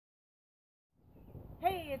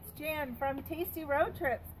it's Jan from Tasty Road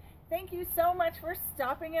Trips. Thank you so much for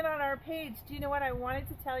stopping in on our page. Do you know what I wanted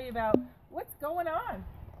to tell you about? What's going on?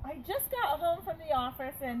 I just got home from the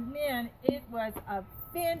office and man, it was a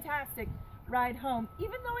fantastic ride home.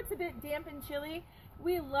 Even though it's a bit damp and chilly,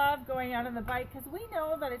 we love going out on the bike because we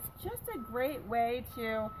know that it's just a great way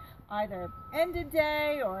to either end a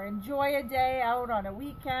day or enjoy a day out on a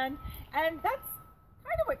weekend. And that's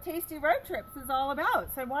kind of what Tasty Road Trips is all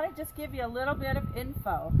about. So I want to just give you a little bit of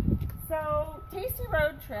info. So Tasty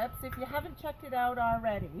Road Trips, if you haven't checked it out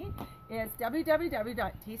already, is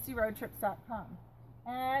www.tastyroadtrips.com.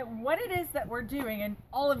 And what it is that we're doing, and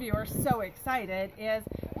all of you are so excited, is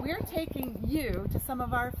we're taking you to some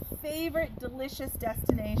of our favorite delicious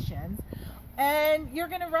destinations, and you're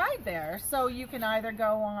going to ride there. So you can either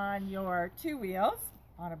go on your two wheels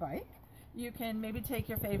on a bike, you can maybe take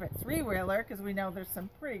your favorite three-wheeler, because we know there's some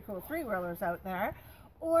pretty cool three-wheelers out there,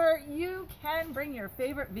 or you can bring your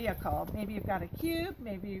favorite vehicle. Maybe you've got a cube,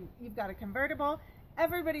 maybe you've got a convertible.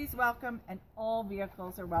 Everybody's welcome and all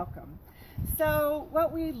vehicles are welcome. So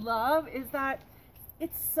what we love is that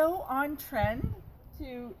it's so on trend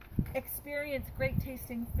to experience great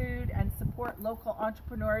tasting food and support local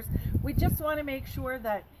entrepreneurs. We just want to make sure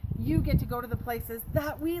that you get to go to the places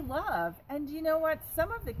that we love. And you know what?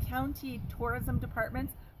 Some of the county tourism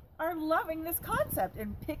departments are loving this concept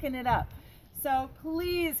and picking it up. So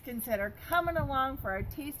please consider coming along for our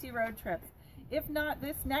Tasty Road Trips. If not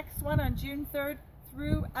this next one on June 3rd,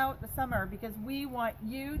 throughout the summer, because we want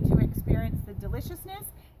you to experience the deliciousness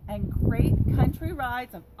and great country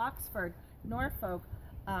rides of Oxford, Norfolk,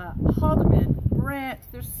 Haldimand, Brant.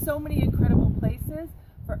 There's so many incredible places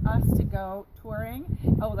for us to go touring.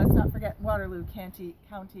 Oh, let's not forget Waterloo County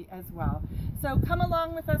as well. So come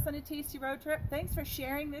along with us on a Tasty Road Trip. Thanks for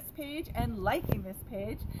sharing this page and liking this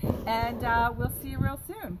page, and we'll see you real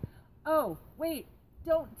soon. Oh, wait.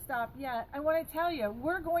 Don't stop yet. I want to tell you,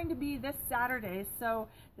 we're going to be this Saturday, so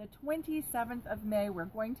the 27th of May, we're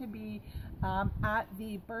going to be at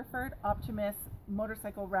the Burford Optimus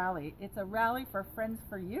Motorcycle Rally. It's a rally for Friends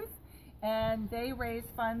for Youth, and they raise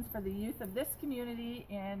funds for the youth of this community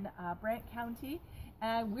in Brant County.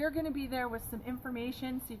 And we're going to be there with some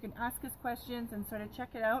information so you can ask us questions and sort of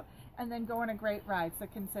check it out and then go on a great ride, so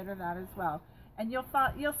consider that as well. And you'll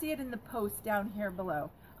see it in the post down here below.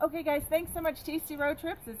 Okay guys, thanks so much. Tasty Road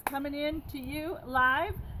Trips is coming in to you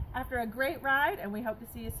live after a great ride, and we hope to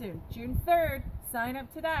see you soon. June 3rd, sign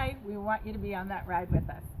up today. We want you to be on that ride with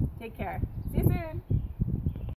us. Take care. See you soon.